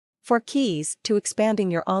4 keys to expanding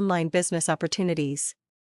your online business opportunities.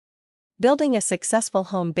 Building a successful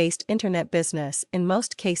home-based internet business in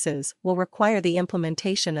most cases will require the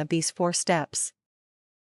implementation of these 4 steps.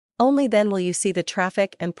 Only then will you see the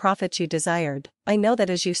traffic and profits you desired. I know that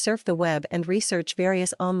as you surf the web and research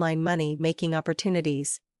various online money-making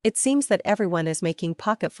opportunities, it seems that everyone is making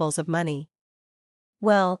pocketfuls of money.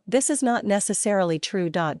 Well, this is not necessarily true.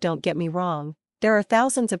 Don't get me wrong, there are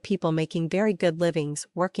thousands of people making very good livings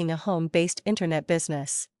working a home-based internet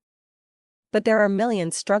business. But there are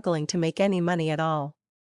millions struggling to make any money at all.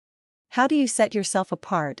 How do you set yourself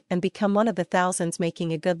apart and become one of the thousands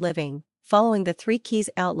making a good living? Following the 3 keys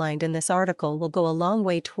outlined in this article will go a long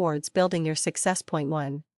way towards building your success. Point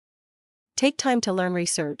 1. Take time to learn.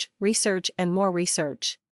 Research, and more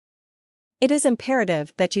research. It is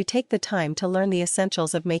imperative that you take the time to learn the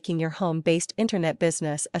essentials of making your home-based internet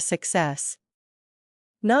business a success.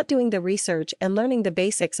 Not doing the research and learning the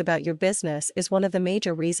basics about your business is one of the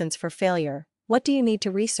major reasons for failure. What do you need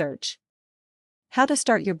to research? How to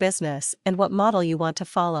start your business and what model you want to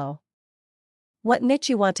follow. What niche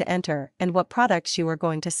you want to enter and what products you are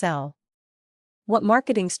going to sell. What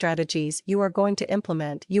marketing strategies you are going to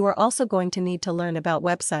implement. You are also going to need to learn about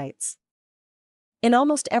websites. In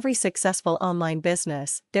almost every successful online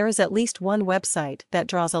business, there is at least one website that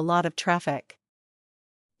draws a lot of traffic.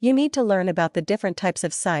 You need to learn about the different types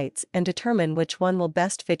of sites and determine which one will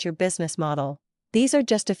best fit your business model. These are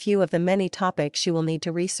just a few of the many topics you will need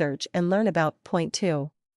to research and learn about. Point 2.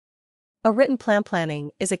 A written plan. Planning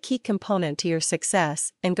is a key component to your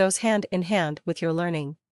success and goes hand in hand with your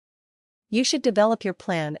learning. You should develop your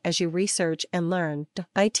plan as you research and learn.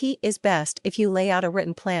 It is best if you lay out a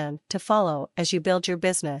written plan to follow as you build your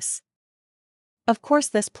business. Of course,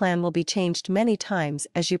 this plan will be changed many times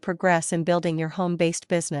as you progress in building your home-based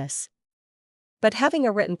business. But having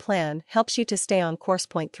a written plan helps you to stay on course.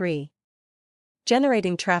 Point 3.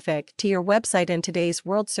 Generating traffic to your website. In today's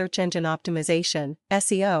world, search engine optimization,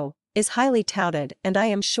 SEO, is highly touted, and I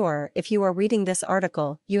am sure if you are reading this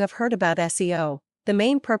article, you have heard about SEO. The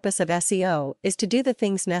main purpose of SEO is to do the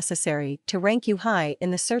things necessary to rank you high in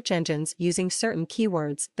the search engines using certain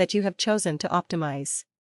keywords that you have chosen to optimize.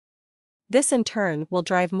 This in turn will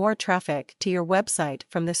drive more traffic to your website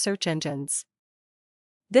from the search engines.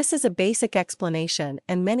 This is a basic explanation,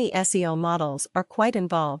 and many SEO models are quite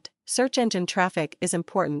involved. Search engine traffic is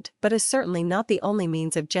important, but is certainly not the only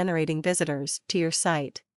means of generating visitors to your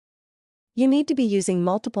site. You need to be using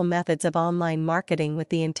multiple methods of online marketing with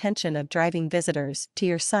the intention of driving visitors to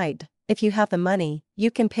your site. If you have the money,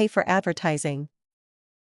 you can pay for advertising.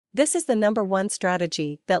 This is the number one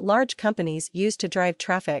strategy that large companies use to drive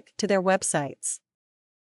traffic to their websites.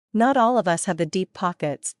 Not all of us have the deep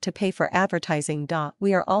pockets to pay for advertising.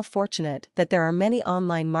 We are all fortunate that there are many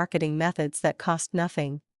online marketing methods that cost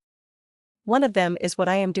nothing. One of them is what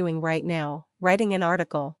I am doing right now, writing an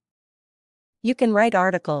article. You can write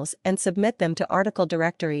articles and submit them to article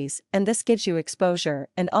directories, and this gives you exposure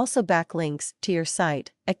and also backlinks to your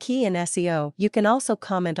site, a key in SEO. You can also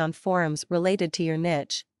comment on forums related to your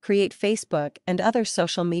niche, create Facebook and other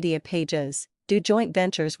social media pages, do joint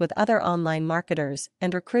ventures with other online marketers,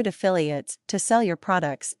 and recruit affiliates to sell your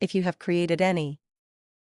products if you have created any.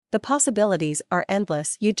 The possibilities are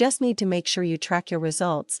endless. You just need to make sure you track your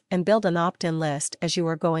results and build an opt-in list as you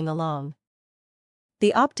are going along.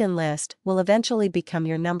 The opt-in list will eventually become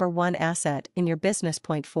your number one asset in your business.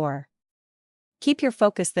 Point 4. Keep your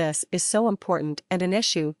focus. This is so important and an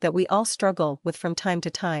issue that we all struggle with from time to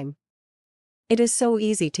time. It is so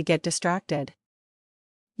easy to get distracted.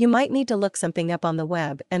 You might need to look something up on the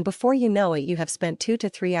web, and before you know it, you have spent 2 to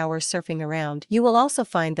 3 hours surfing around. You will also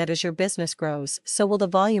find that as your business grows, so will the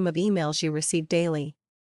volume of emails you receive daily.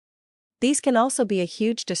 These can also be a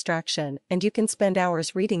huge distraction, and you can spend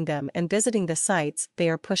hours reading them and visiting the sites they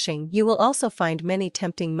are pushing. You will also find many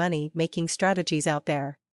tempting money-making strategies out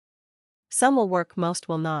there. Some will work, most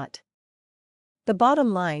will not. The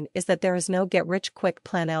bottom line is that there is no get-rich-quick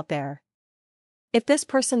plan out there. If this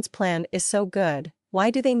person's plan is so good,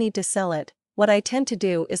 why do they need to sell it? What I tend to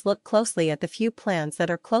do is look closely at the few plans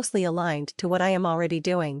that are closely aligned to what I am already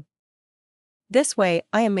doing. This way,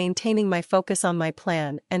 I am maintaining my focus on my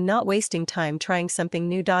plan and not wasting time trying something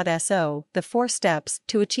new. So, the 4 steps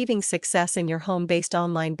to achieving success in your home-based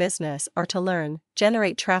online business are to learn,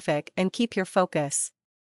 generate traffic, and keep your focus.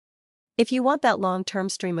 If you want that long-term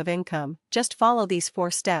stream of income, just follow these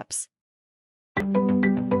 4 steps.